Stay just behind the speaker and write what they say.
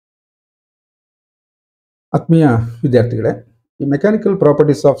ಆತ್ಮೀಯ ವಿದ್ಯಾರ್ಥಿಗಳೇ, ಈ ಮೆಕ್ಯಾನಿಕಲ್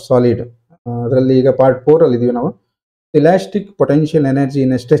ಪ್ರಾಪರ್ಟೀಸ್ ಆಫ್ ಸಾಲಿಡ್ ಅದರಲ್ಲಿ ಈಗ ಪಾರ್ಟ್ 4 ಅಲ್ಲಿ ಇದೀವಿ ನಾವು. Elastic potential energy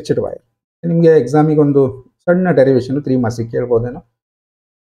in a stretched wire. ನಿಮಗೆ ಎಕ್ಸಾಮಿಗೆ ಒಂದು ಸಣ್ಣ ಡೆರಿವೇಶನ್ 3 ಮಾರ್ಕ್ಸ್ ಕೇಳ್ಬೋದೇನೋ.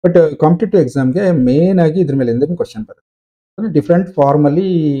 ಬಟ್ ಕಾಂಪಿಟೇಟಿವ್ ಎಕ್ಸಾಮ್ಗೆ ಮೇನ್ ಆಗಿ ಇದ್ರ ಮೇಲಿಂದ ಕ್ವಶನ್ ಬರುತ್ತೆ. ಡಿಫ್ರೆಂಟ್ ಫಾರ್ಮ್ ಅಲ್ಲಿ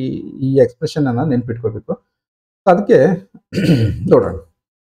ಈ ಎಕ್ಸ್ಪ್ರೆಷನ್ ಅನ್ನ ನೆನ್ಪಿಟ್ಕೋಬೇಕು. ಅದಕ್ಕೆ ನೋಡೋಣ.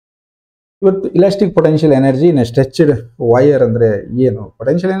 ಇವತ್ತು elastic potential energy in a stretched wire ಅಂದ್ರೆ ಏನು?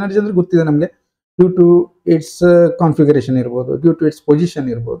 ಪೊಟೆನ್ಷಿಯಲ್ ಎನರ್ಜಿ ಅಂದ್ರೆ ಗೊತ್ತಿದೆ ನಮಗೆ. ಡ್ಯೂ ಟು ಇಟ್ಸ್ ಕಾನ್ಫಿಗರೇಷನ್ ಇರ್ಬೋದು, ಡ್ಯೂ ಟು ಇಟ್ಸ್ ಪೊಸಿಷನ್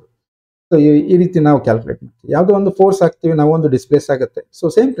ಇರ್ಬೋದು. ಸೊ ಈ ರೀತಿ ನಾವು ಕ್ಯಾಲ್ಕುಲೇಟ್ ಮಾಡ್ತೀವಿ. ಯಾವುದೋ ಒಂದು ಫೋರ್ಸ್ ಹಾಕ್ತೀವಿ, ನಾವು ಒಂದು ಡಿಸ್ಪ್ಲೇಸ್ ಆಗುತ್ತೆ. So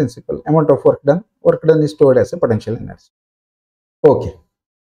same principal, amount of work done is stored as A potential energy. Okay,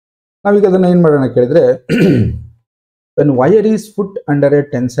 ನಾವೀಗ ಅದನ್ನ ಏನ್ ಮಾಡೋಣ ಕೇಳಿದ್ರೆ, when wire is put under A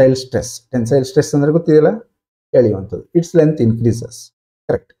tensile stress. Tensile stress ಅಂದ್ರೆ ಗೊತ್ತಿದೆಯಲ್ಲ, ಎಳೆಯುವಂಥದ್ದು. Its length increases.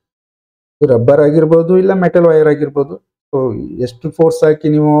 Correct. Rubber ಆಗಿರ್ಬೋದು, ಇಲ್ಲ ಮೆಟಲ್ ವೈರ್ ಆಗಿರ್ಬೋದು. So ಎಷ್ಟು ಫೋರ್ಸ್ ಹಾಕಿ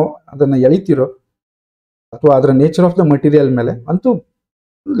ನೀವು ಅದನ್ನ ಎಳಿತೀರೋ, ಅಥವಾ ಅದರ ನೇಚರ್ ಆಫ್ ದ ಮಟೀರಿಯಲ್ ಮೇಲೆ ಅಂತೂ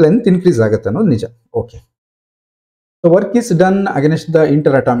ಲೆಂತ್ ಇನ್ಕ್ರೀಸ್ ಆಗುತ್ತೆ ಅನ್ನೋದು ನಿಜ. Okay, so work is done against the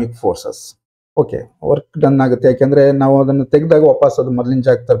inter atomic forces. Okay, work done ಆಗುತ್ತೆ ಯಾಕೆಂದ್ರೆ ನಾವು ಅದನ್ನು ತೆಗೆದಾಗ ವಾಪಸ್ ಅದು ಮೊದಲಿನ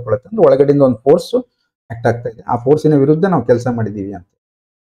ಜಾಗ ತರ್ಕೊಳ್ಳುತ್ತೆ. ಅಂದ್ರೆ ಒಳಗಡೆಯಿಂದ ಒಂದು ಫೋರ್ಸ್ ಆಕ್ಟ್ ಆಗ್ತಾ ಇದೆ, ಆ ಫೋರ್ಸಿನ ವಿರುದ್ಧ ನಾವು ಕೆಲಸ ಮಾಡಿದೀವಿ ಅಂತ.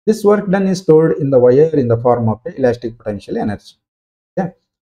 This work done is stored in the wire in the form of A elastic potential energy.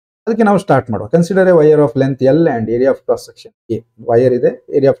 ಅದಕ್ಕೆ ನಾವು ಸ್ಟಾರ್ಟ್ ಮಾಡುವ. Consider A wire of length L and area of cross section A. Wire ಇದೆ,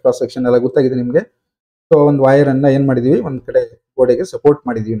 ಏರಿಯಾ ಆಫ್ ಕ್ರಾಸ್ ಸೆಕ್ಷನ್ ಎಲ್ಲ ಗೊತ್ತಾಗಿದೆ ನಿಮಗೆ. So ಒಂದು wire ಅನ್ನ ಏನ್ ಮಾಡಿದೀವಿ, ಒಂದ್ ಕಡೆ ಗೋಡೆಗೆ ಸಪೋರ್ಟ್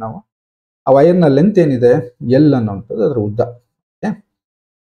ಮಾಡಿದೀವಿ ನಾವು. ಆ ವೈರ್ ನ ಲೆಂತ್ ಏನಿದೆ ಎಲ್ ಅನ್ನೋಂಥದ್ದು, ಅದರ ಉದ್ದ.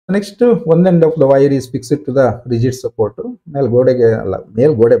 Next one end of the wire is fixed to the rigid support. ಗೋಡೆಗೆ ಅಲ್ಲ,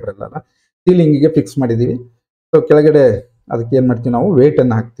 ಗೋಡೆ ಬರಲ್ಲ, ಸೀಲಿಂಗಿಗೆ ಫಿಕ್ಸ್ ಮಾಡಿದೀವಿ. ಸೊ ಕೆಳಗಡೆ ಅದಕ್ಕೆ ಏನ್ ಮಾಡ್ತೀವಿ ನಾವು, ವೇಟ್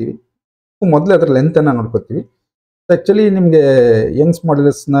ಅನ್ನ ಹಾಕ್ತಿವಿ. ಮೊದಲು ಅದರ ಲೆಂತ್ ಅನ್ನ ನೋಡ್ಕೋತೀವಿ. ಆಕ್ಚುಲಿ ನಿಮಗೆ ಯಂಗ್ಸ್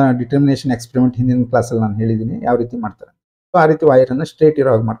ಮಾಡ್ಯುಲಸ್ ನ ಡಿಟರ್ಮಿನೇಷನ್ ಎಕ್ಸ್ಪೆರಿಮೆಂಟ್ ಹಿಂದಿನ ಕ್ಲಾಸಲ್ಲಿ ನಾನು ಹೇಳಿದ್ದೀನಿ ಯಾವ ರೀತಿ ಮಾಡ್ತಾರೆ. ಸೊ ಆ ರೀತಿ ವೈರ್ ಅನ್ನ ಸ್ಟ್ರೇಟ್ ಇರೋ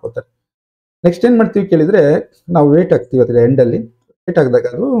ಹಾಗೆ ಮಾಡ್ಕೋತಾರೆ. ನೆಕ್ಸ್ಟ್ ಏನ್ ಮಾಡ್ತೀವಿ ಕೇಳಿದ್ರೆ, ನಾವು ವೇಟ್ ಹಾಕ್ತಿವಿ ಅದರ ಎಂಡ್ ಅಲ್ಲಿ. ವೇಟ್ ಹಾಕಿದಾಗ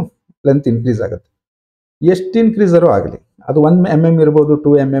ಅದು ಲೆಂತ್ ಇನ್ಕ್ರೀಸ್ ಆಗುತ್ತೆ. ಎಷ್ಟು ಇನ್ಕ್ರೀಸ್ ಆದ್ರೂ ಆಗಲಿ, ಅದು 1 mm ಇರ್ಬೋದು,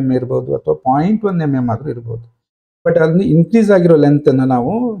 2 mm ಇರ್ಬೋದು, ಅಥವಾ 0.1 mm ಆದ್ರೂ ಇರ್ಬೋದು. ಬಟ್ ಅದನ್ನ ಇನ್ಕ್ರೀಸ್ ಆಗಿರೋ ಲೆಂತ್ ಅನ್ನ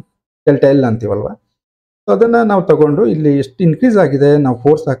ನಾವು ಡೆಲ್ಟಾ ಎಲ್ ಅಂತೀವಲ್ವಾ. ಸೊ ಅದನ್ನ ನಾವು ತಗೊಂಡು ಇಲ್ಲಿ ಎಷ್ಟು ಇನ್ಕ್ರೀಸ್ ಆಗಿದೆ ನಾವು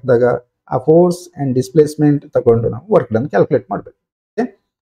ಫೋರ್ಸ್ ಹಾಕಿದಾಗ, ಆ ಫೋರ್ಸ್ ಅಂಡ್ ಡಿಸ್ಪ್ಲೇಸ್ಮೆಂಟ್ ತಗೊಂಡು ನಾವು ವರ್ಕ್ ಡನ್ ಕ್ಯಾಲ್ಕುಲೇಟ್ ಮಾಡಬೇಕು.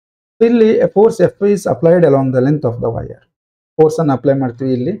 ಇಲ್ಲಿ force F is applied along the length of the wire. Force ಅನ್ನು ಅಪ್ಲೈ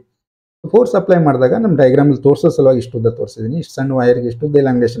ಮಾಡ್ತೀವಿ ಇಲ್ಲಿ. ಫೋರ್ಸ್ ಅಪ್ಲೈ ಮಾಡಿದಾಗ ನಮ್ಮ ಡಯಾಗ್ರಾಮ್ ಅಲ್ಲಿ ತೋರಿಸೋ ಸಲುವಾಗಿ ಇಷ್ಟು ಉದ್ದ ತೋರಿಸಿದೀನಿ. ಇಷ್ಟು ಸಣ್ಣ ವೈರ್ಗೆ ಇಷ್ಟು ಉದ್ದ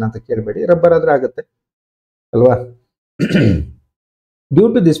ಎಲಾಂಗೇಷನ್ ಅಂತ ಕೇಳಬೇಡಿ, ರಬ್ಬರ್ ಆದ್ರೆ ಆಗುತ್ತೆ ಅಲ್ವಾ. Due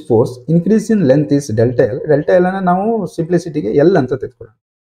to this force increase in length is delta L. Delta L ಅನ್ನ ನಾವು ಸಿಂಪ್ಲಿಸಿಟಿಗೆ ಎಲ್ ಅಂತ ತೆಗೆದುಕೊಳ್ಳೋಣ,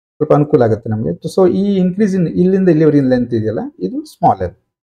 ಸ್ವಲ್ಪ ಅನುಕೂಲ ಆಗುತ್ತೆ ನಮಗೆ. ಸೊ ಈ ಇನ್ಕ್ರೀಸ್ ಇನ್ ಇಲ್ಲಿಂದ ಇಲ್ಲಿವರೆಗಿನ ಲೆಂತ್ ಇದೆಯಲ್ಲ, ಇದು small L.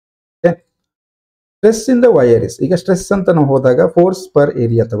 Stress in the wire is, ಈಗ ಸ್ಟ್ರೆಸ್ ಅಂತ ನಾವು ಹೋದಾಗ ಫೋರ್ಸ್ ಪರ್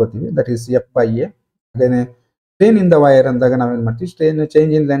ಏರಿಯಾ ತಗೋತೀವಿ, that is F by A. ಅದೇನೆ ಸ್ಟ್ರೇನ್ ಇನ್ ದ ವೈರ್ ಅಂದಾಗ ನಾವೇನ್ ಮಾಡ್ತೀವಿ, strain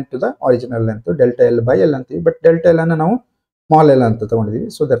change in length to the original length, delta L by L ಅಂತೀವಿ. ಬಟ್ ಡೆಲ್ಟಾ ಎಲ್ ಅನ್ನ ನಾವು ಸ್ಮಾಲ್ ಎಲ್ ಅಂತ ತಗೊಂಡಿದೀವಿ.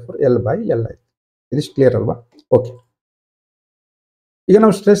 So therefore L by L ಆಯ್ತು. ಇದಿಷ್ಟು ಕ್ಲಿಯರ್ ಅಲ್ವಾ? ಓಕೆ, ಈಗ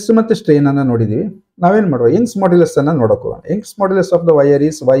ನಾವು ಸ್ಟ್ರೆಸ್ ಮತ್ತೆ ಸ್ಟ್ರೇನ್ ಅನ್ನ ನೋಡಿದೀವಿ. ನಾವೇನ್ ಮಾಡುವ, ಯಂಗ್ಸ್ ಮಾಡ್ಯುಲಸ್ ಅನ್ನ ನೋಡಕ್ ಹೋಗೋಣ. Young's modulus of the wire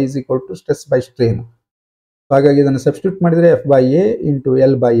is Y is equal to stress by strain. ಹಾಗಾಗಿ ಇದನ್ನು ಸಬ್ಸ್ಟಿಟ್ಯೂಟ್ ಮಾಡಿದ್ರೆ F by A into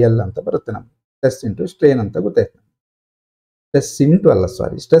L by L ಅಂತ ಬರುತ್ತೆ ನಮ್ಗೆ. ಸ್ಟ್ರೆಸ್ ಇಂಟು ಸ್ಟ್ರೇನ್ ಅಂತ ಗೊತ್ತಾಯ್ತು. ಸ್ಟ್ರೆಸ್ ಇಂಟು ಅಲ್ಲ,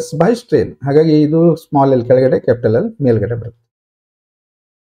 ಸಾರಿ, ಸ್ಟ್ರೆಸ್ ಬೈ ಸ್ಟ್ರೇನ್. ಹಾಗಾಗಿ ಇದು ಸ್ಮಾಲ್ ಎಲ್ ಕೆಳಗಡೆ, ಕ್ಯಾಪಿಟಲ್ ಎಲ್ ಮೇಲ್ಗಡೆ ಬರುತ್ತೆ.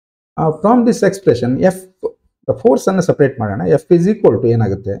 From this expression F the force ಅನ್ನು ಸಪರೇಟ್ ಮಾಡೋಣ. ಎಫ್ ಇಸ್ ಈಕ್ವಲ್ ಟು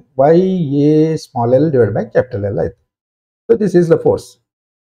ಏನಾಗುತ್ತೆ, Y A small L divide by capital L ಆಯ್ತು. So this is the force.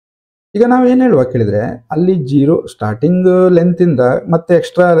 ಈಗ ನಾವು ಏನು ಹೇಳುವ ಕೇಳಿದ್ರೆ, ಅಲ್ಲಿ 0 ಸ್ಟಾರ್ಟಿಂಗ್ ಲೆಂತ್ ಇಂದ ಮತ್ತೆ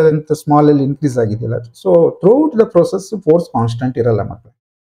extra length small L increase ಆಗಿದೆಯಲ್ಲ. So throughout the process force constant ಇರಲ್ಲ ಮಕ್ಕಳು.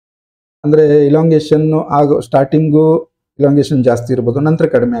 ಅಂದ್ರೆ ಇಲಾಂಗೇಷನ್ ಆಗೋ ಸ್ಟಾರ್ಟಿಂಗು ಇಲಾಂಗೇಷನ್ ಜಾಸ್ತಿ ಇರ್ಬೋದು, ನಂತರ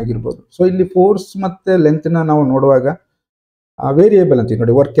ಕಡಿಮೆ ಆಗಿರ್ಬೋದು. ಸೊ ಇಲ್ಲಿ ಫೋರ್ಸ್ ಮತ್ತೆ ಲೆಂತ್ ನ ನಾವು ನೋಡುವಾಗ ವೇರಿಯೇಬಲ್ ಅಂತೀವಿ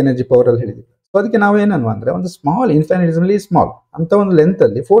ನೋಡಿ, ವರ್ಕ್ ಎನರ್ಜಿ ಪವರ್ ಅಲ್ಲಿ ಹೇಳಿದ್ವಿ. ಸೊ ಅದಕ್ಕೆ ನಾವು ಏನನ್ನುವ ಅಂದ್ರೆ, ಒಂದು ಸ್ಮಾಲ್ ಇನ್ಫಿನಿಟಿಸಿಮಲಿ ಸ್ಮಾಲ್ ಅಂತ ಒಂದು ಲೆಂತ್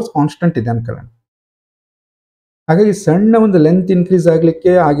ಅಲ್ಲಿ ಫೋರ್ಸ್ ಕಾನ್ಸ್ಟೆಂಟ್ ಇದೆ ಅನ್ಕೊಳ್ಳೋಣ. ಹಾಗಾಗಿ ಸಣ್ಣ ಒಂದು ಲೆಂತ್ ಇನ್ಕ್ರೀಸ್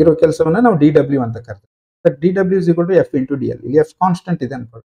ಆಗ್ಲಿಕ್ಕೆ ಆಗಿರೋ ಕೆಲಸವನ್ನ ನಾವು ಡಿ ಡಬ್ಲ್ಯೂ ಅಂತ ಕರಿತೀವಿ. D W is equal to F into D L. ಇಲ್ಲಿ ಎಫ್ ಕಾನ್ಸ್ಟೆಂಟ್ ಇದೆ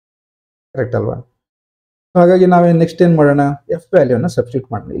ಅನ್ಕೊಳ್ಳಿ, ಕರೆಕ್ಟ್ ಅಲ್ವಾ? ಹಾಗಾಗಿ ನಾವೇ ನೆಕ್ಸ್ಟ್ ಏನ್ ಮಾಡೋಣ, ಎಫ್ ವ್ಯಾಲ್ಯೂನ ಸಬ್ಸ್ಟಿಟ್ಯೂಟ್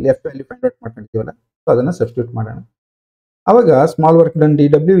ಮಾಡೋಣ. ಇಲ್ಲಿ F value find out ಮಾಡ್ಕೊಂಡಿದ್ದೀವಲ್ಲ, so ಅದನ್ನ ಸಬ್ಸ್ಟಿಟ್ಯೂಟ್ ಮಾಡೋಣ. ಅವಾಗ small work done D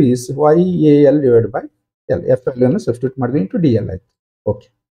W is why A L divide by L. F ವ್ಯಾಲ್ಯೂನ substitute ಮಾಡಿದ್ವಿ ಇಂಟು ಡಿ ಎಲ್ ಆಯ್ತು. ಓಕೆ,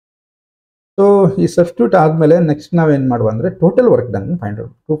 ಸೊ ಈ ಸಬ್ಸ್ಟಿಟ್ಯೂಟ್ ಆದ್ಮೇಲೆ ನೆಕ್ಸ್ಟ್ ನಾವೇನ್ ಮಾಡುವ ಅಂದ್ರೆ, total work done find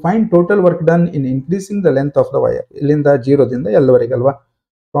out. To find total work done in increasing the length of the wire. ಇಲ್ಲಿಂದ 0 ದಿಂದ L ವರೆಗೆ ಅಲ್ವಾ.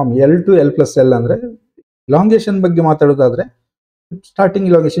 From L two L plus L ಅಂದ್ರೆ ಇಲಾಂಗೇಷನ್ ಬಗ್ಗೆ ಮಾತಾಡೋದಾದ್ರೆ, ಸ್ಟಾರ್ಟಿಂಗ್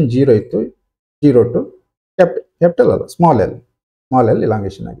ಇಲಾಂಗೇಷನ್ 0 ಇತ್ತು, 0 ಟು ಕ್ಯಾಪಿಟಲ್ ಅಲ್ಲ, ಸ್ಮಾಲ್ ಎಲ್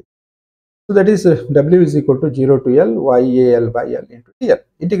ಇಲಾಂಗೇಷನ್ ಆಗಿದೆ. So that is W is equal to 0 to L Y A L by L into D L.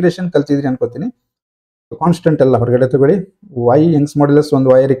 Integration ಕಲ್ತಿದ್ರಿ ಅನ್ಕೋತೀನಿ. ಕಾನ್ಸ್ಟೆಂಟ್ ಎಲ್ಲ ಹೊರಗಡೆ ತಗೊಳ್ಳಿ. ವೈ ಯಂಗ್ಸ್ ಮಾಡ್ಯುಲಸ್ ಒಂದು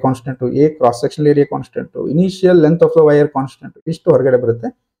wire constant, A cross section area constant, initial length of the wire constant, ಇಷ್ಟು ಹೊರಗಡೆ ಬರುತ್ತೆ.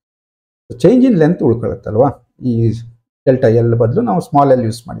 Change in length ಉಳ್ಕೊಳ್ಳುತ್ತಲ್ವಾ, ಈ delta L ಬದಲು ನಾವು ಸ್ಮಾಲ್ ಎಲ್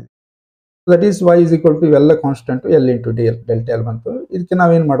ಯೂಸ್ ಮಾಡಿದ್ವಿ. That is Y is equal to ಇವೆಲ್ಲ constant L into D L, delta L ಬಂತು. ಇದಕ್ಕೆ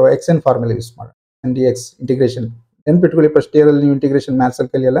ನಾವೇನು ಮಾಡುವ, ಎಕ್ಸ್ ಎನ್ ಫಾರ್ಮುಲಾ ಯೂಸ್ ಮಾಡೋಣ. ಎನ್ ಡಿ ಎಕ್ಸ್ ಇಂಟಿಗ್ರೇಷನ್ ನೆನ್ಪಿಟ್ಕೊಳ್ಳಿ. ಫಸ್ಟ್ ಇಯರಲ್ಲಿ ನೀವು ಇಂಟಿಗ್ರೇಷನ್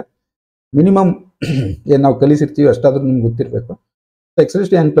ಮ್ಯಾಥ್ಸಲ್ಲಿ ಕಲಿಯಲ್ಲ, ಮಿನಿಮಮ್ ಏನು ನಾವು ಕಲಿಸಿರ್ತೀವಿ ಅಷ್ಟಾದ್ರೂ ನಿಮ್ಗೆ ಗೊತ್ತಿರಬೇಕು. X raise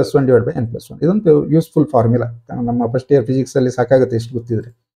to N plus one divide by N plus one, ಇದೊಂದು ಯೂಸ್ಫುಲ್ ಫಾರ್ಮುಲಾ. ನಮ್ಮ ಫಸ್ಟ್ ಇಯರ್ ಫಿಸಿಕ್ಸಲ್ಲಿ ಸಾಕಾಗುತ್ತೆ ಇಷ್ಟು ಗೊತ್ತಿದ್ರೆ.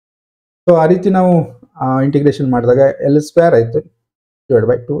 ಸೊ ಆ ರೀತಿ ನಾವು ಇಂಟಿಗ್ರೇಷನ್ ಮಾಡಿದಾಗ ಎಲ್ ಸ್ಕ್ವೇರ್ ಆಯಿತು ಡಿವೈಡ್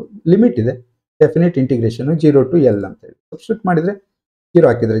ಬೈ 2. ಲಿಮಿಟ್ ಇದೆ, ಡೆಫಿನೆಟ್ ಇಂಟಿಗ್ರೇಷನ್ 0 ಟು ಎಲ್ ಅಂತೇಳಿ. ಸಬ್ಸ್ಟಿಟ್ಯೂಟ್ ಮಾಡಿದರೆ 0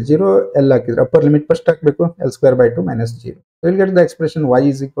 ಹಾಕಿದರೆ 0, ಎಲ್ ಹಾಕಿದರೆ ಅಪ್ಪರ್ ಲಿಮಿಟ್ ಫಸ್ಟ್ ಹಾಕಬೇಕು, L square by 2 minus 0. Will get the expression Y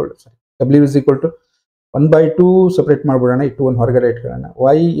is equal to W is equal to 1/2 separate ಮಾಡ್ಬಿಡೋಣ, ಈ 2 ಒಂದು ಹೊರಗಡೆ ಇಟ್ಕೊಳ್ಳೋಣ.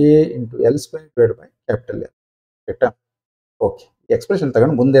 Y A into L square divide by capital L. ಕರೆಕ್ಟಾ? Okay, ಈ expression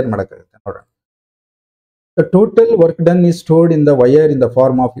ತಗೊಂಡು ಮುಂದೆ ಏನು ಮಾಡೋಕ್ಕಾಗುತ್ತೆ ನೋಡೋಣ. The total work done is stored in the wire in the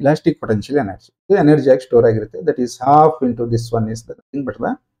form of elastic potential energy. ಇದು ಎನರ್ಜಿಯಾಗಿ ಸ್ಟೋರ್ ಆಗಿರುತ್ತೆ. That is half into this one is the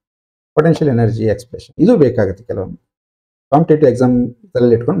potential energy expression. ಇದು ಬೇಕಾಗುತ್ತೆ ಕೆಲವೊಮ್ಮೆ ಕಾಂಪಿಟೇಟಿವ್ ಎಕ್ಸಾಮ್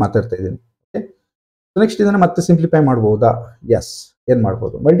ತಲೆಯಲ್ಲಿ ಇಟ್ಕೊಂಡು ಮಾತಾಡ್ತಾ ಇದ್ದೀನಿ. ಓಕೆ, ಸೊ ನೆಕ್ಸ್ಟ್ ಇದನ್ನು ಮತ್ತೆ ಸಿಂಪ್ಲಿಫೈ ಮಾಡ್ಬೋದಾ? ಎಸ್, ಏನು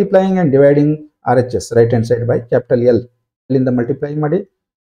ಮಾಡ್ಬೋದು? Multiplying and dividing R H S right hand side by capital L. ಇಲ್ಲಿಂದ ಮಲ್ಟಿಪ್ಲೈ ಮಾಡಿ,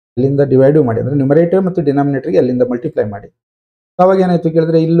 ಇಲ್ಲಿಂದ ಡಿವೈಡು ಮಾಡಿ, ಅಂದರೆ ನ್ಯೂಮರೇಟರ್ ಮತ್ತು ಡಿನಾಮಿನೇಟರ್ಗೆ ಅಲ್ಲಿಂದ ಮಲ್ಟಿಪ್ಲೈ ಮಾಡಿ. ಅವಾಗ ಏನಾಯ್ತು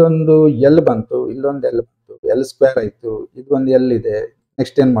ಕೇಳಿದ್ರೆ, ಇಲ್ಲೊಂದು ಎಲ್ ಬಂತು, ಇಲ್ಲೊಂದು ಎಲ್ ಬಂತು, ಎಲ್ ಸ್ಕ್ವೇರ್ ಆಯಿತು, ಇದೊಂದು ಎಲ್ ಇದೆ.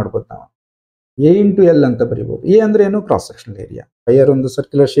 ನೆಕ್ಸ್ಟ್ ಏನು ಮಾಡ್ಬೋದು ನಾವು? ಎ ಇಂಟು ಎಲ್ ಅಂತ ಬರಿಬೋದು. ಎ ಅಂದರೆ ಏನು? Cross sectional area. ವೈರ್ ಒಂದು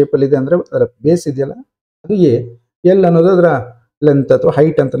ಸರ್ಕ್ಯುಲರ್ ಶೇಪಲ್ಲಿ ಇದೆ ಅಂದರೆ ಅದರ ಬೇಸ್ ಇದೆಯಲ್ಲ ಅದು ಎ. ಎಲ್ ಅನ್ನೋದು ಅದರ ಲೆಂತ್ ಅಥವಾ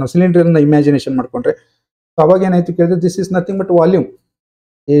ಹೈಟ್ ಅಂತ ನಾವು ಸಿಲಿಂಡ್ರನ್ನ ಇಮ್ಯಾಜಿನೇಷನ್ ಮಾಡ್ಕೊಂಡ್ರೆ. ಅವಾಗ ಏನಾಯ್ತು ಕೇಳಿದ್ರೆ, this is nothing but volume.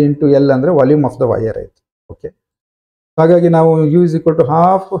 A into L ಅಂದರೆ ವಾಲ್ಯೂಮ್ ಆಫ್ ದ ವೈರ್ ಆಯಿತು. ಓಕೆ, ಹಾಗಾಗಿ ನಾವು you is equal to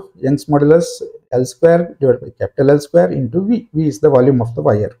half Young's modulus L square divide by capital L square into V. V is the volume of the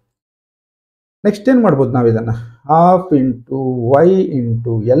wire. Next ಏನು ಮಾಡ್ಬೋದು ನಾವು ಇದನ್ನು? Half into Y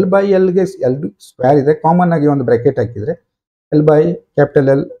into L by ಎಲ್ಗೆ L square ಇದೆ, common ಆಗಿ ಒಂದು bracket ಹಾಕಿದರೆ L by capital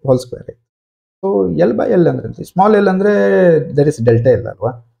L whole square ಆಯಿತು. So L by L ಅಂದರೆ ಸ್ಮಾಲ್ ಎಲ್ ಅಂದರೆ ದಟ್ ಇಸ್ ಡೆಲ್ಟಾ ಎಲ್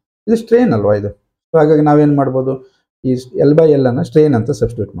ಅಲ್ವಾ, ಇದು ಸ್ಟ್ರೇನ್ ಅಲ್ವಾ ಇದು. ಸೊ ಹಾಗಾಗಿ ನಾವೇನು ಮಾಡ್ಬೋದು? ಈ ಎಲ್ ಬೈ ಎಲ್ ಅನ್ನು ಸ್ಟ್ರೇನ್ ಅಂತ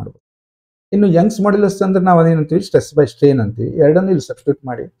ಸಬ್ಸ್ಟಿಟ್ಯೂಟ್ ಮಾಡ್ಬೋದು. ಇನ್ನು ಯಂಗ್ಸ್ ಮಾಡ್ಯುಲಸ್ ಅಂದ್ರೆ ನಾವು ಅದೇನಂತೀವಿ? ಸ್ಟ್ರೆಸ್ ಬೈ ಸ್ಟ್ರೇನ್ ಅಂತೀವಿ. ಎರಡನ್ನೂ ಇಲ್ಲಿ ಸಬ್ಸ್ಟಿಟ್ಯೂಟ್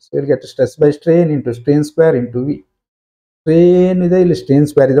ಮಾಡಿ. ಸೊ ಇಲ್ಲಿ get stress by strain into strain square into V. Strain ಇದೆ, ಇಲ್ಲಿ ಸ್ಟ್ರೇನ್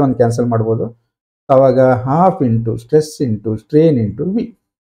ಸ್ಕ್ವೇರ್ ಇದೆ, ಒಂದು ಕ್ಯಾನ್ಸಲ್ ಮಾಡ್ಬೋದು. ಆವಾಗ half into stress into strain into V.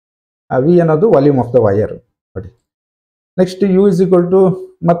 ಆ ವಿ ಅನ್ನೋದು ವಾಲ್ಯೂಮ್ ಆಫ್ ದ ವೈರ್ ನೋಡಿ. Next you is equal to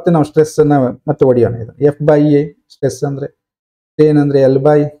ಮತ್ತೆ ನಾವು ಸ್ಟ್ರೆಸ್ಸನ್ನು ಮತ್ತೆ ಹೊಡಿಯೋಣ. ಇದು ಎಫ್ ಬೈ ಎ ಸ್ಟ್ರೆಸ್ ಅಂದರೆ, ಸ್ಟ್ರೇನ್ ಅಂದರೆ L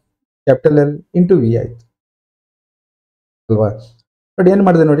by capital L into V ಆಯಿತು ಅಲ್ವಾ. ಬಟ್ ಏನು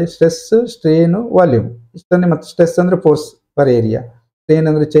ಮಾಡಿದೆ ನೋಡಿ, ಸ್ಟ್ರೆಸ್, ಸ್ಟ್ರೇನು, ವಾಲ್ಯೂಮ್ ಇಷ್ಟನ್ನೇ. ಮತ್ತು ಸ್ಟ್ರೆಸ್ ಅಂದರೆ ಫೋರ್ಸ್ ಪರ್ ಏರಿಯಾ, ಸ್ಟ್ರೇನ್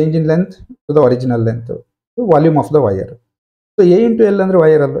ಅಂದರೆ change in length to the original length, volume of the wire. So A into L ಅಂದರೆ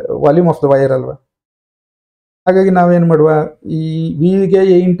ವೈರ್ ಅಲ್ವಾ, ವಾಲ್ಯೂಮ್ ಆಫ್ ದ ವೈರ್ ಅಲ್ವಾ. ಹಾಗಾಗಿ ನಾವೇನು ಮಾಡುವ, ಈ ವಿಗೆ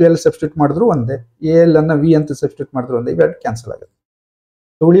ಎ ಇಂಟು ಎಲ್ ಸಬ್ಸ್ಟಿಟ್ಯೂಟ್ ಮಾಡಿದ್ರು ಒಂದೇ, ಎ ಎಲ್ ಅನ್ನು ವಿ ಅಂತ ಸಬ್ಸ್ಟಿಟ್ಯೂಟ್ ಮಾಡಿದ್ರು ಒಂದೇ, ಇವೆರಡು ಕ್ಯಾನ್ಸಲ್ ಆಗುತ್ತೆ.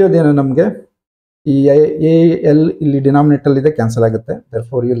 ಸೊ ಉಳಿಯೋದೇನು ನಮಗೆ? ಈ ಎ ಎಲ್ ಇಲ್ಲಿ ಡಿನಾಮಿನೇಟರ್ ಇದೆ, ಕ್ಯಾನ್ಸಲ್ ಆಗುತ್ತೆ.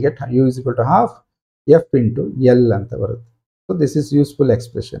 Therefore you will get you is equal to half F into L ಅಂತ ಬರುತ್ತೆ. So this is useful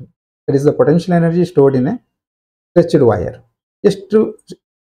expression. That is the potential energy stored in a stretched wire. ಎಷ್ಟು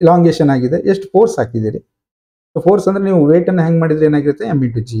ಇಲಾಂಗೇಷನ್ ಆಗಿದೆ, ಎಷ್ಟು force ಹಾಕಿದ್ದೀರಿ. So force ಅಂದರೆ ನೀವು ವೇಟನ್ನು ಹೆಂಗೆ ಮಾಡಿದರೆ ಏನಾಗಿರುತ್ತೆ? ಎಮ್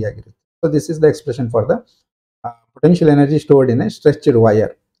ಇಂಟು ಜಿ ಆಗಿರುತ್ತೆ. So this is the expression for the potential energy stored in a stretched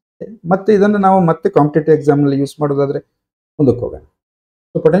wire. ಮತ್ತೆ ಇದನ್ನು ನಾವು ಮತ್ತೆ ಕಾಂಪಿಟೇಟಿವ್ ಎಕ್ಸಾಮ್ನಲ್ಲಿ ಯೂಸ್ ಮಾಡೋದಾದರೆ ಮುಂದಕ್ಕೆ ಹೋಗೋಣ.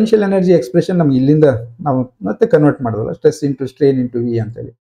 ಸೊ ಪೊಟೆನ್ಷಿಯಲ್ ಎನರ್ಜಿ ಎಕ್ಸ್ಪ್ರೆಷನ್ ನಮ್ಗೆ ಇಲ್ಲಿಂದ ನಾವು ಮತ್ತೆ ಕನ್ವರ್ಟ್ ಮಾಡೋದಲ್ಲ, stress into strain into V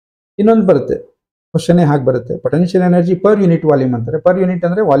ಅಂತೇಳಿ. ಇನ್ನೊಂದು ಬರುತ್ತೆ ಕ್ವಶನೇ ಹಾಗೆ ಬರುತ್ತೆ, potential energy per unit volume ಅಂತಾರೆ. ಪರ್ ಯೂನಿಟ್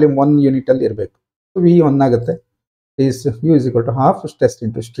ಅಂದರೆ ವಾಲ್ಯೂಮ್ 1 ಯೂನಿಟಲ್ಲಿ ಇರಬೇಕು. ಸೊ ವಿ 1 ಆಗುತ್ತೆ. Is you is equal to half stress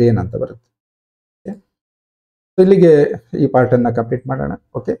into strain ಅಂತ ಬರುತ್ತೆ. ಓಕೆ, ಸೊ ಇಲ್ಲಿಗೆ ಈ ಪಾರ್ಟನ್ನು ಕಂಪ್ಲೀಟ್ ಮಾಡೋಣ.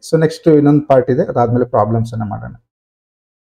 ಓಕೆ, ಸೊ ನೆಕ್ಸ್ಟ್ ಇನ್ನೊಂದು ಪಾರ್ಟ್ ಇದೆ, ಅದಾದಮೇಲೆ ಪ್ರಾಬ್ಲಮ್ಸನ್ನು ಮಾಡೋಣ.